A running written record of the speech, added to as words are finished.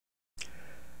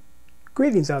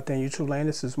Greetings out there in YouTube land.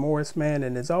 This is Morrisman,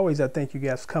 and as always, I thank you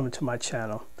guys for coming to my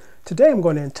channel. Today I'm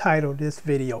going to entitle this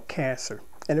video Cancer.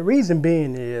 And the reason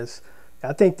being is,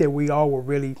 I think that we all were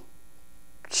really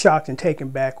shocked and taken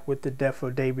back with the death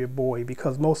of David Bowie,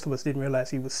 because most of us didn't realize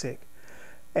he was sick.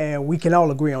 And we can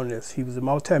all agree on this. He was a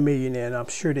multimillionaire, and I'm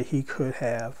sure that he could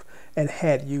have and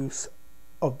had use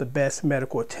of the best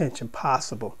medical attention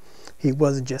possible. He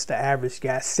wasn't just an average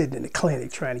guy sitting in the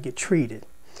clinic trying to get treated.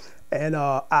 And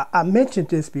I mentioned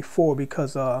this before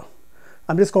because I'm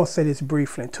just going to say this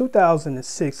briefly. In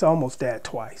 2006, I almost died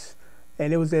twice.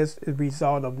 And it was as a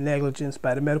result of negligence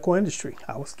by the medical industry.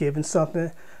 I was given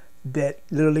something that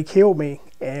literally killed me.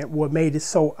 And what made it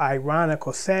so ironic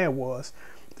or sad was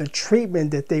the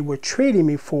treatment that they were treating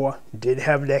me for didn't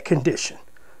have that condition.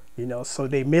 You know, so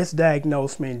they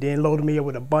misdiagnosed me and then loaded me up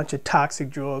with a bunch of toxic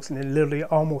drugs, and it literally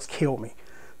almost killed me.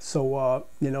 So,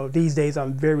 you know, these days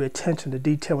I'm very attention to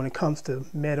detail when it comes to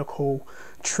medical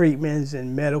treatments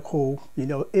and medical,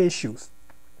 issues.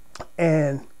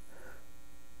 And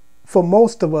for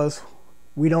most of us,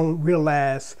 we don't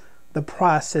realize the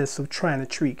process of trying to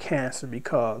treat cancer,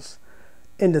 because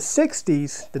in the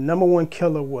 60s, the #1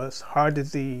 killer was heart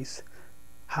disease,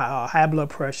 high blood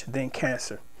pressure, then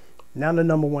cancer. Now the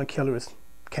 #1 killer is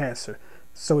cancer.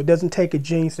 So it doesn't take a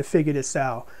genius to figure this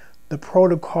out. The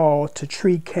protocol to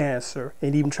treat cancer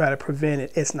and even try to prevent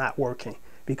it, it's not working.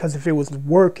 Because if it was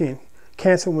working,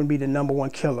 cancer wouldn't be the #1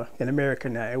 killer in America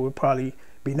now. It would probably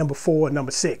be number 4 or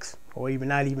number 6, or even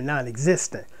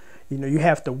non-existent. You know, you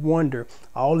have to wonder,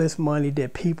 all this money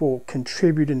that people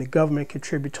contribute and the government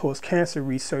contribute towards cancer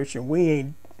research, and we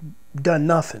ain't done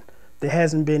nothing. There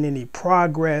hasn't been any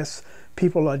progress.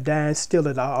 People are dying still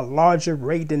at a larger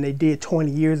rate than they did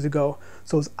 20 years ago.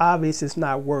 So it's obvious it's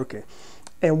not working.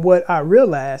 And what I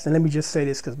realized, and let me just say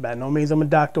this because by no means I'm a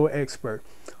doctor or expert,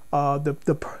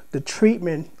 the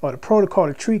treatment or the protocol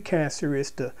to treat cancer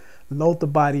is to load the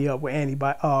body up with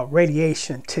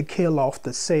radiation to kill off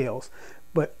the cells.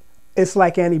 But it's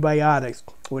like antibiotics.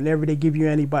 Whenever they give you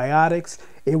antibiotics,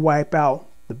 it wipe out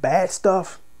the bad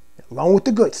stuff along with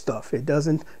the good stuff. It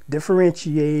doesn't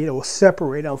differentiate or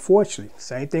separate, unfortunately.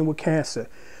 Same thing with cancer.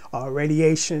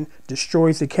 Radiation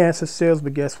destroys the cancer cells,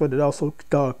 but guess what? It also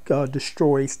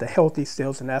destroys the healthy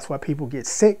cells, and that's why people get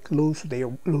sick, they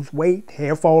lose weight,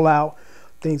 hair fall out,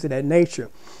 things of that nature.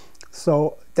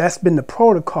 So that's been the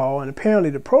protocol, and apparently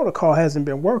the protocol hasn't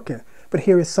been working. But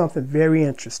here is something very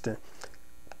interesting.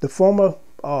 The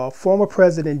former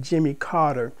president Jimmy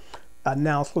Carter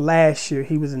announced last year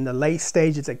he was in the late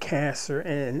stages of cancer,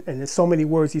 and in so many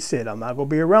words he said, "I'm not going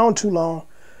to be around too long."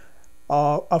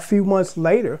 A few months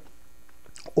later,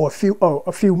 or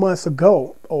a few months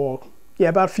ago,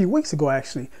 about a few weeks ago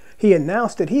actually, he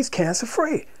announced that he's cancer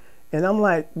free. And I'm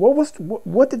like,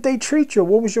 what did they treat you?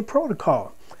 What was your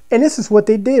protocol? And this is what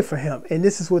they did for him, and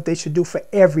this is what they should do for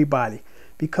everybody,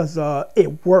 because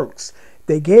it works.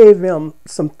 They gave him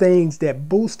some things that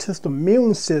boost his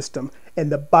immune system, and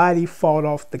the body fought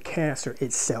off the cancer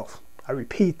itself. I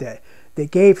repeat that. They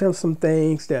gave him some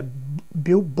things that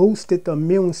boosted the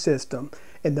immune system,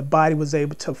 and the body was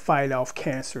able to fight off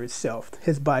cancer itself.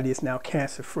 His body is now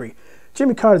cancer free.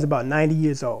 Jimmy Carter is about 90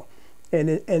 years old, and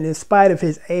in spite of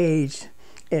his age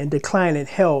and decline in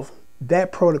health,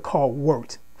 that protocol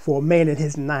worked for a man in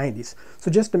his 90s. So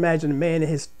just imagine a man in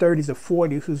his 30s or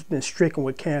 40s who's been stricken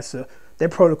with cancer.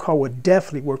 That protocol would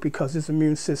definitely work, because his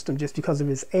immune system, just because of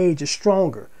his age, is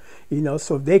stronger.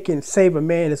 So if they can save a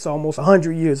man that's almost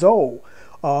 100 years old,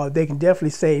 they can definitely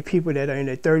save people that are in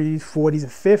their 30s, 40s,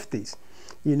 and 50s.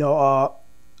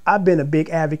 I've been a big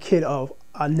advocate of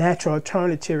a natural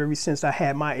alternative ever since I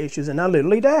had my issues, and I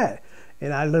literally died.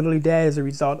 And I literally died as a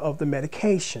result of the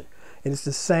medication. And it's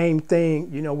the same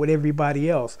thing, with everybody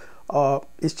else.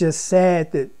 It's just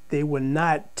sad that they would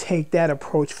not take that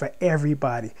approach for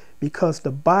everybody, because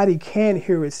the body can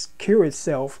cure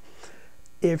itself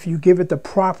if you give it the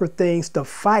proper things to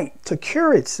fight to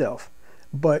cure itself.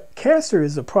 But cancer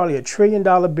is probably $1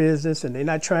 trillion business, and they're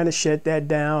not trying to shut that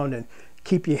down and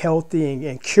keep you healthy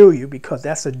and cure you, because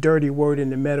that's a dirty word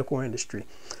in the medical industry.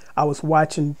 I was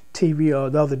watching TV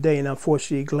the other day, and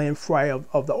unfortunately Glenn Fry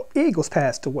of the Eagles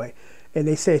passed away, and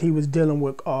they said he was dealing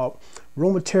with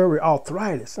rheumatoid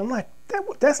arthritis. I'm like,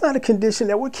 that's not a condition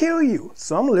that would kill you.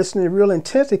 So I'm listening real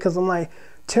intensely, because I'm like,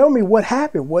 tell me what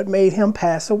happened, what made him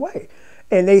pass away.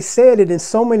 And they said it in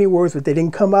so many words, but they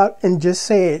didn't come out and just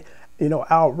say it,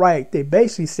 outright. They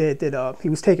basically said that he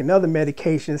was taking other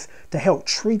medications to help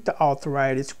treat the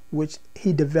arthritis, which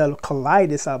he developed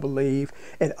colitis, I believe,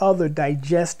 and other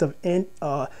digestive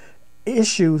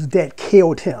issues that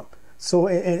killed him. So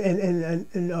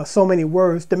in so many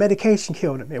words, the medication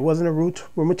killed him. It wasn't a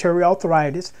rheumatoid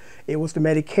arthritis. It was the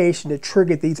medication that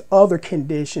triggered these other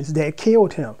conditions that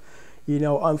killed him. You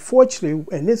know, unfortunately,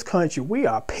 in this country, we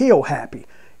are pill happy.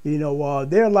 You know,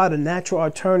 there are a lot of natural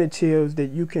alternatives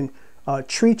that you can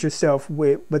treat yourself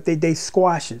with, but they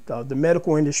squash it. The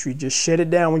medical industry just shut it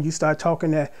down when you start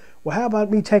talking that, well, how about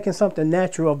me taking something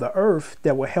natural of the earth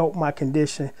that will help my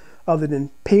condition, other than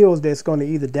pills that's going to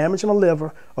either damage my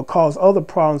liver or cause other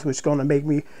problems, which is going to make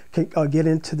me get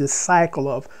into this cycle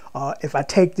of if I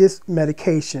take this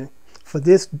medication for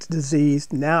this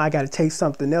disease, now I got to take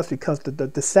something else because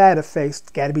the side effects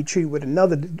got to be treated with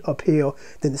another pill,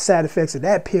 then the side effects of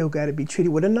that pill got to be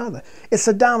treated with another. It's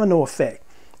a domino effect,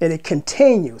 and it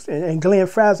continues. And Glenn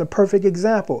Fry's a perfect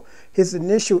example. His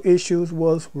initial issues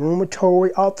was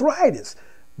rheumatoid arthritis,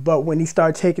 but when he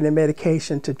started taking the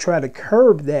medication to try to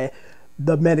curb that,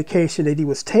 the medication that he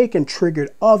was taking triggered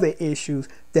other issues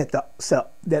that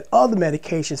that other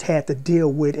medications had to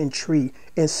deal with and treat,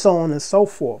 and so on and so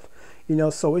forth. You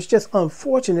know, so it's just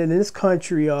unfortunate in this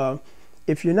country,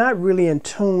 if you're not really in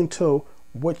tune to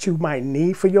what you might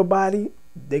need for your body,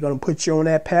 they're going to put you on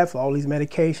that path for all these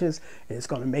medications, and it's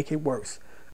going to make it worse.